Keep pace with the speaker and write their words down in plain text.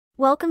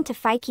Welcome to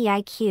Psych,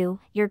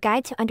 your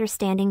guide to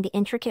understanding the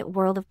intricate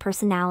world of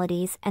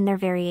personalities and their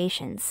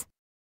variations.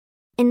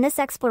 In this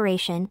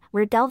exploration,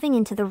 we're delving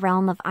into the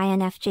realm of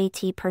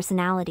Infj-t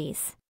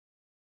personalities.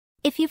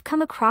 If you've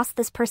come across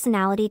this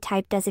personality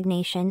type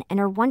designation and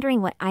are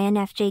wondering what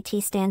Infj-t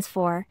stands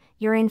for,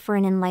 you're in for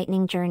an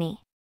enlightening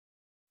journey.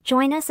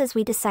 Join us as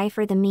we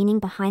decipher the meaning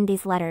behind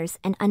these letters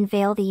and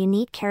unveil the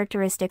unique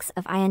characteristics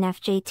of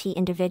Infj-t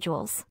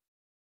individuals.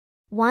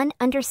 1.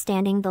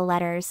 Understanding the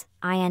letters,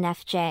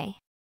 INFJ.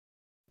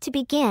 To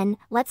begin,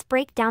 let's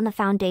break down the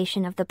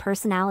foundation of the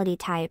personality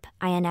type,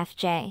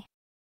 INFJ.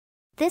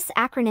 This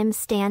acronym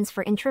stands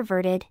for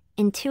introverted,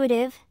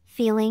 intuitive,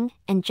 feeling,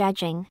 and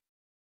judging.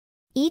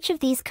 Each of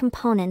these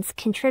components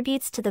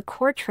contributes to the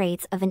core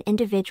traits of an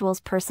individual's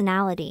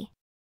personality.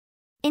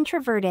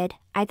 Introverted,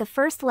 the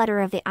first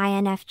letter of the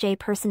INFJ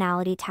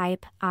personality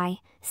type, I,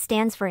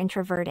 stands for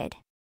introverted.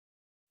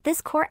 This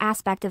core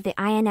aspect of the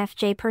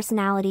INFJ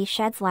personality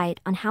sheds light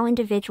on how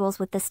individuals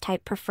with this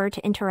type prefer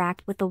to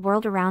interact with the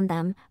world around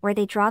them, where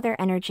they draw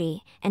their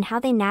energy, and how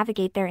they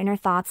navigate their inner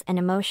thoughts and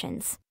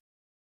emotions.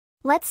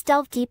 Let's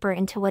delve deeper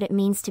into what it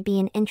means to be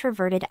an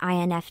introverted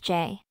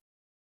INFJ.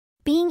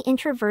 Being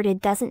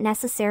introverted doesn't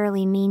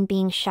necessarily mean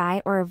being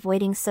shy or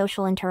avoiding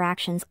social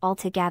interactions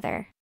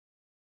altogether.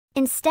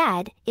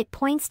 Instead, it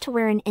points to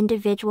where an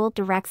individual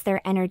directs their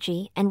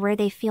energy and where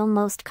they feel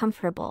most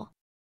comfortable.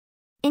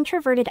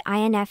 Introverted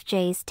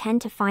INFJs tend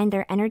to find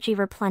their energy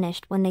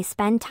replenished when they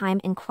spend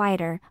time in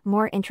quieter,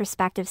 more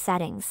introspective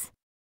settings.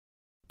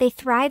 They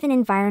thrive in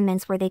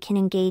environments where they can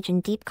engage in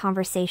deep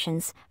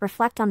conversations,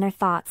 reflect on their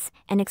thoughts,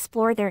 and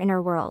explore their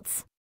inner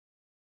worlds.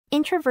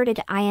 Introverted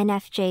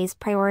INFJs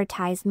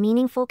prioritize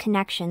meaningful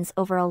connections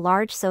over a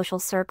large social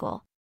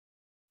circle.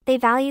 They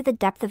value the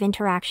depth of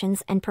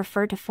interactions and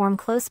prefer to form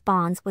close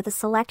bonds with a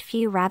select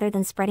few rather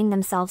than spreading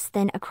themselves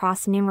thin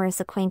across numerous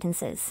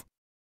acquaintances.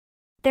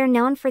 They're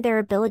known for their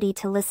ability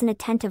to listen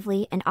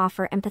attentively and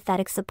offer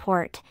empathetic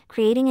support,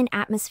 creating an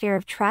atmosphere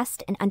of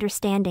trust and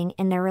understanding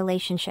in their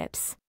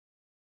relationships.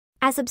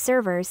 As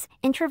observers,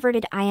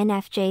 introverted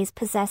INFJs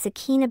possess a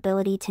keen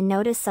ability to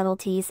notice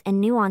subtleties and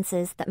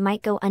nuances that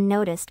might go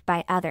unnoticed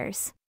by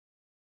others.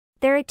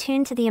 They're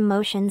attuned to the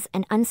emotions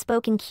and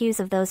unspoken cues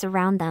of those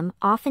around them,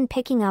 often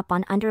picking up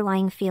on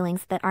underlying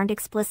feelings that aren't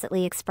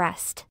explicitly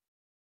expressed.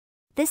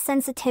 This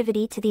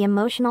sensitivity to the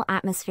emotional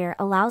atmosphere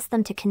allows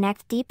them to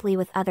connect deeply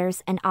with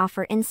others and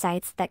offer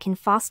insights that can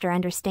foster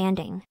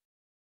understanding.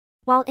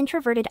 While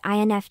introverted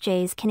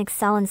INFJs can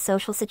excel in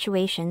social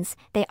situations,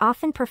 they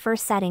often prefer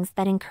settings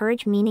that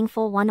encourage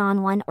meaningful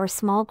one-on-one or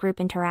small group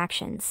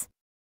interactions.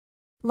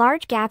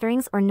 Large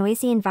gatherings or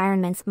noisy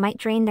environments might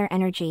drain their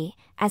energy,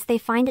 as they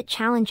find it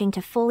challenging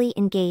to fully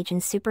engage in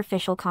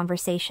superficial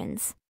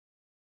conversations.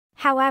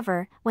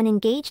 However, when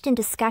engaged in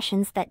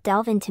discussions that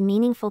delve into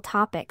meaningful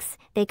topics,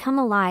 they come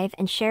alive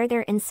and share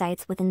their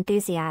insights with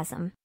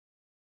enthusiasm.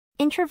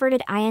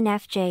 Introverted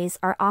INFJs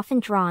are often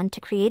drawn to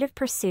creative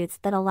pursuits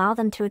that allow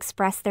them to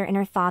express their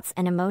inner thoughts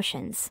and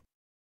emotions.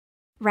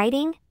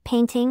 Writing,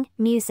 painting,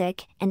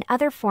 music, and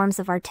other forms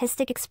of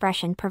artistic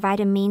expression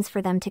provide a means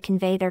for them to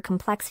convey their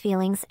complex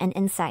feelings and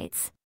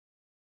insights.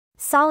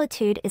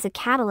 Solitude is a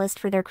catalyst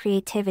for their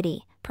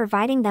creativity,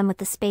 providing them with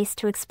the space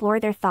to explore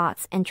their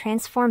thoughts and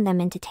transform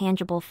them into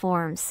tangible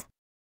forms.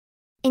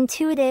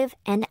 Intuitive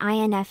and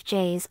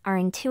INFJs are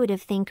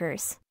intuitive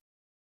thinkers.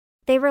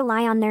 They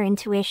rely on their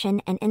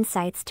intuition and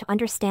insights to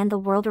understand the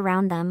world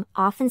around them,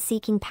 often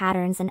seeking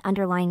patterns and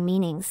underlying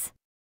meanings.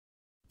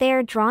 They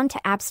are drawn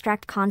to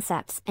abstract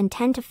concepts and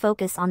tend to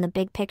focus on the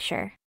big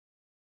picture.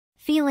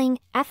 Feeling,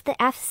 the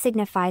F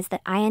signifies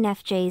that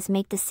INFJs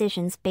make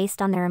decisions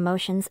based on their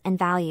emotions and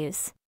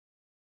values.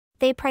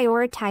 They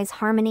prioritize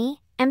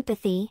harmony,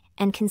 empathy,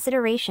 and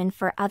consideration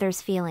for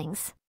others'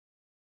 feelings.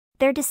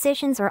 Their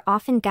decisions are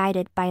often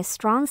guided by a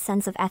strong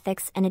sense of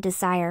ethics and a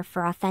desire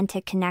for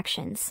authentic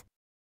connections.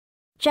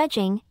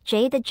 Judging,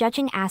 the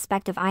judging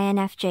aspect of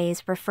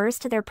INFJs refers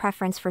to their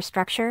preference for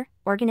structure,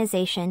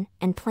 organization,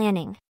 and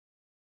planning.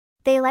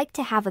 They like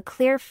to have a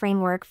clear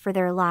framework for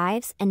their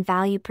lives and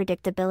value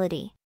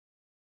predictability.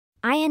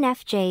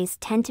 INFJs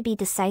tend to be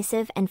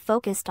decisive and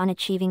focused on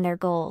achieving their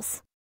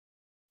goals.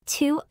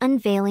 2.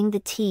 Unveiling the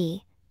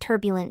T,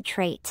 turbulent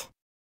trait.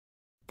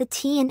 The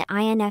T in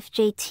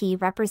INFJ-t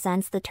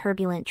represents the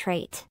turbulent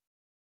trait.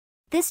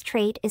 This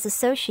trait is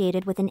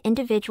associated with an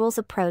individual's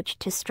approach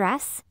to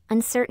stress,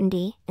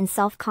 uncertainty, and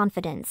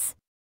self-confidence.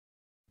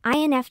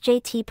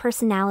 INFJ-t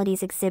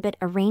personalities exhibit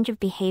a range of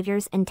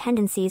behaviors and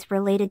tendencies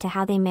related to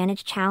how they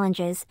manage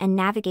challenges and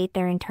navigate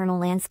their internal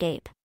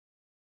landscape.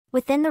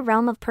 Within the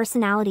realm of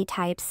personality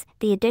types,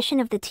 the addition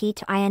of the T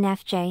to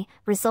INFJ,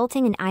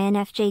 resulting in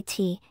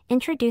Infj-t,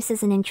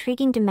 introduces an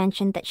intriguing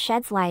dimension that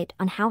sheds light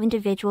on how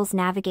individuals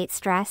navigate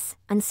stress,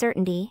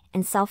 uncertainty,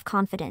 and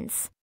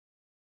self-confidence.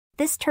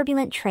 This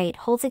turbulent trait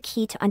holds a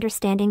key to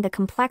understanding the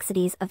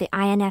complexities of the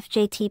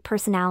Infj-t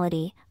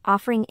personality,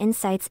 offering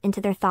insights into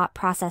their thought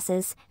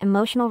processes,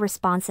 emotional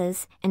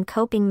responses, and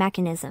coping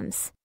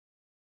mechanisms.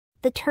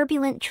 The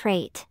turbulent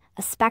trait,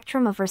 a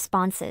spectrum of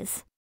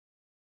responses.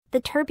 The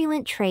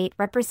turbulent trait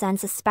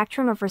represents a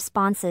spectrum of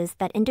responses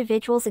that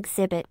individuals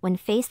exhibit when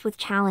faced with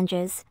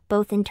challenges,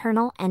 both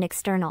internal and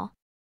external.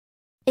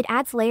 It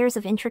adds layers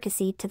of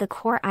intricacy to the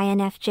core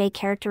INFJ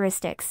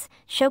characteristics,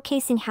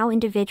 showcasing how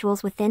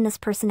individuals within this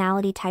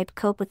personality type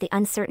cope with the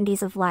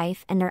uncertainties of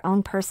life and their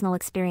own personal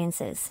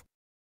experiences.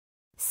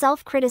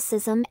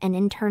 Self-criticism and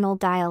internal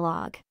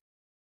dialogue.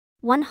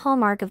 One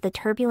hallmark of the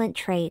turbulent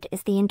trait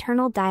is the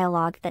internal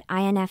dialogue that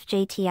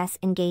INFJTs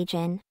engage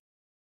in.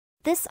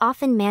 This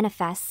often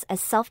manifests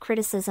as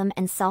self-criticism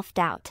and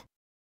self-doubt.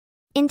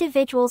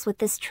 Individuals with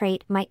this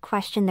trait might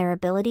question their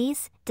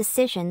abilities,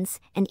 decisions,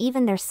 and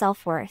even their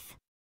self-worth.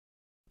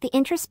 The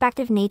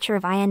introspective nature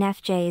of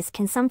INFJs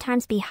can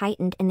sometimes be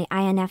heightened in the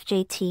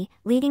INFJ-t,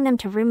 leading them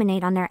to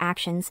ruminate on their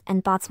actions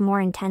and thoughts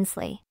more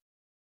intensely.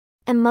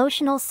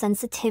 Emotional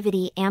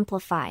sensitivity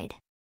amplified.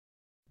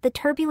 The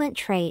turbulent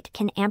trait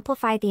can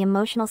amplify the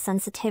emotional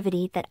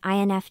sensitivity that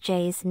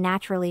INFJs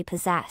naturally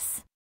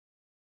possess.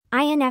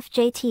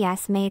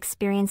 INFJTs may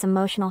experience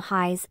emotional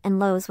highs and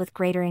lows with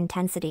greater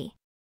intensity.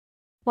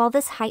 While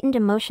this heightened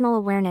emotional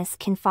awareness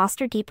can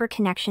foster deeper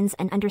connections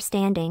and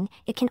understanding,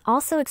 it can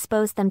also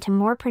expose them to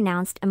more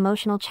pronounced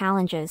emotional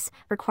challenges,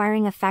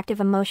 requiring effective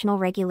emotional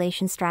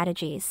regulation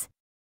strategies.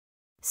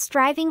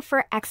 Striving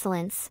for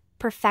excellence,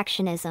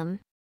 perfectionism.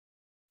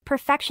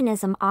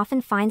 Perfectionism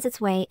often finds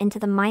its way into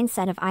the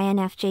mindset of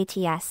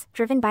INFJTs.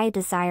 Driven by a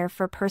desire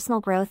for personal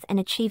growth and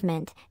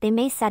achievement, they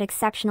may set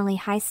exceptionally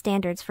high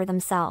standards for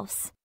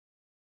themselves.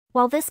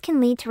 While this can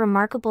lead to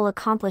remarkable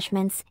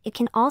accomplishments, it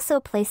can also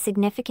place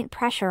significant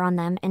pressure on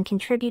them and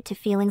contribute to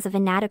feelings of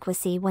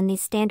inadequacy when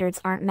these standards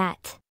aren't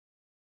met.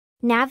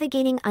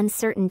 Navigating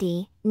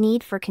uncertainty,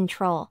 need for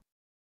control.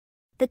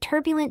 The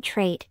turbulent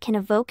trait can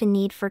evoke a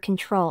need for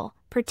control,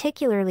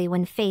 particularly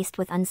when faced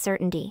with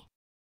uncertainty.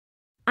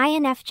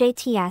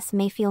 INFJTs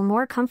may feel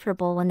more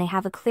comfortable when they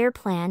have a clear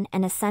plan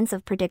and a sense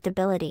of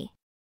predictability.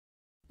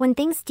 When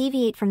things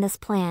deviate from this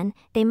plan,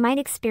 they might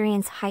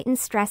experience heightened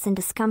stress and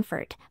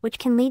discomfort, which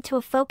can lead to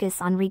a focus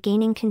on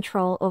regaining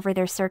control over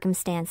their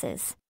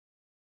circumstances.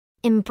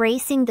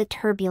 Embracing the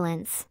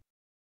turbulence.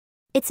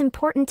 It's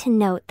important to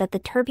note that the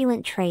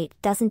turbulent trait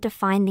doesn't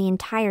define the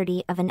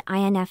entirety of an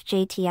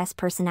INFJT's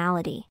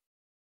personality.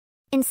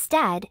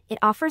 Instead, it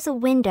offers a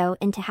window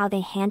into how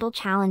they handle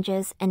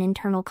challenges and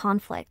internal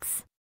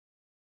conflicts.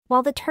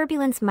 While the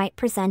turbulence might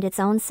present its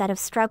own set of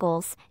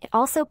struggles, it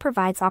also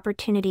provides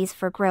opportunities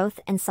for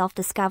growth and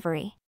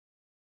self-discovery.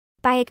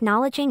 By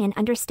acknowledging and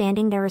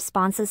understanding their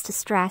responses to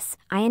stress,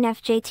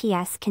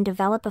 INFJTs can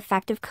develop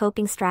effective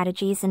coping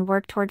strategies and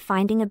work toward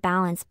finding a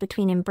balance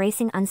between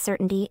embracing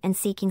uncertainty and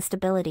seeking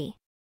stability.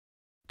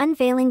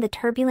 Unveiling the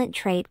turbulent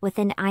trait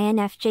within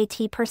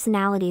INFJ-t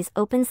personalities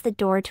opens the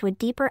door to a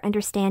deeper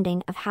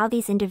understanding of how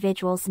these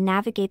individuals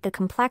navigate the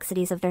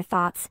complexities of their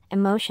thoughts,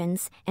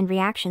 emotions, and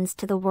reactions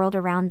to the world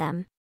around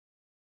them.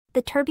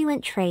 The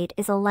turbulent trait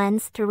is a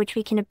lens through which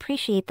we can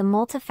appreciate the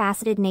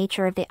multifaceted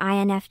nature of the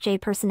INFJ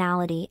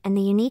personality and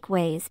the unique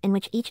ways in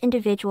which each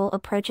individual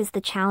approaches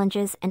the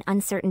challenges and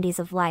uncertainties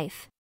of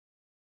life.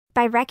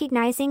 By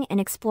recognizing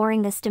and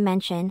exploring this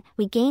dimension,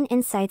 we gain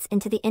insights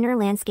into the inner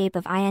landscape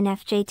of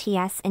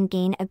INFJTs and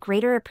gain a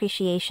greater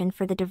appreciation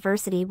for the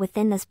diversity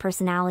within this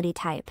personality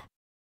type.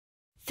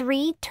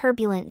 3.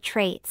 Turbulent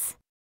traits.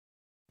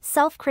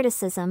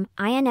 Self-criticism.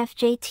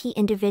 INFJ-t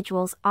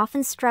individuals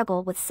often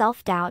struggle with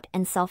self-doubt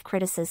and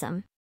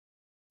self-criticism.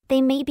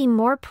 They may be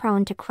more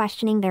prone to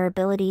questioning their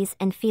abilities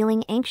and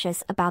feeling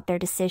anxious about their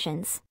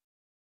decisions.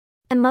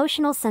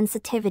 Emotional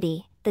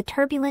sensitivity. The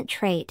turbulent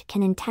trait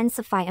can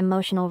intensify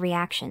emotional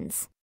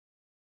reactions.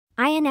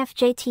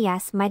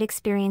 INFJTs might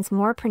experience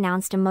more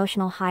pronounced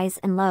emotional highs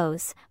and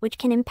lows, which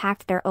can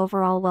impact their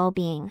overall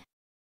well-being.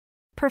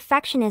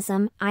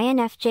 Perfectionism.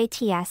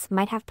 INFJTs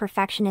might have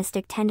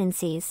perfectionistic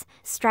tendencies,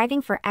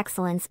 striving for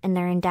excellence in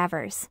their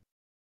endeavors.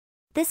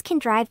 This can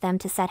drive them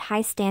to set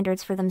high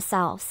standards for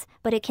themselves,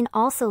 but it can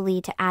also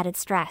lead to added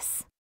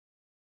stress.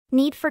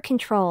 Need for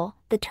control.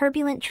 The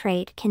turbulent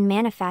trait can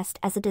manifest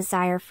as a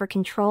desire for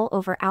control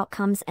over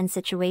outcomes and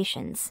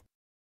situations.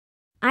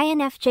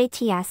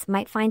 INFJTs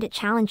might find it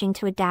challenging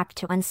to adapt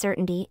to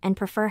uncertainty and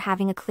prefer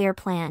having a clear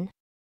plan.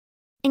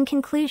 In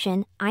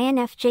conclusion,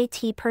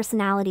 INFJ-t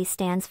personality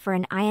stands for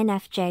an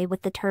INFJ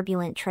with the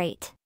turbulent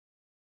trait.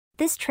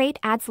 This trait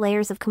adds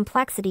layers of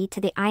complexity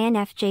to the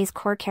INFJ's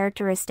core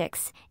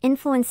characteristics,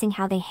 influencing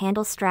how they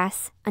handle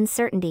stress,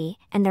 uncertainty,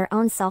 and their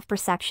own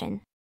self-perception.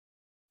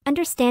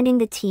 Understanding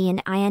the T in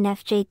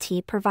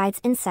INFJ-t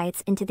provides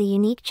insights into the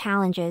unique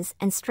challenges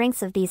and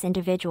strengths of these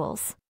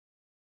individuals.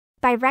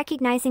 By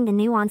recognizing the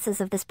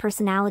nuances of this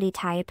personality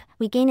type,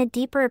 we gain a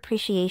deeper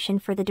appreciation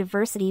for the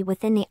diversity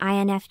within the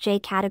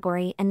INFJ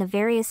category and the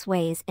various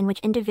ways in which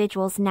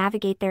individuals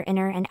navigate their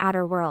inner and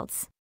outer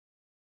worlds.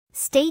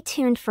 Stay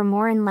tuned for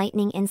more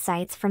enlightening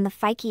insights from the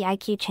Psych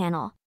IQ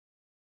channel.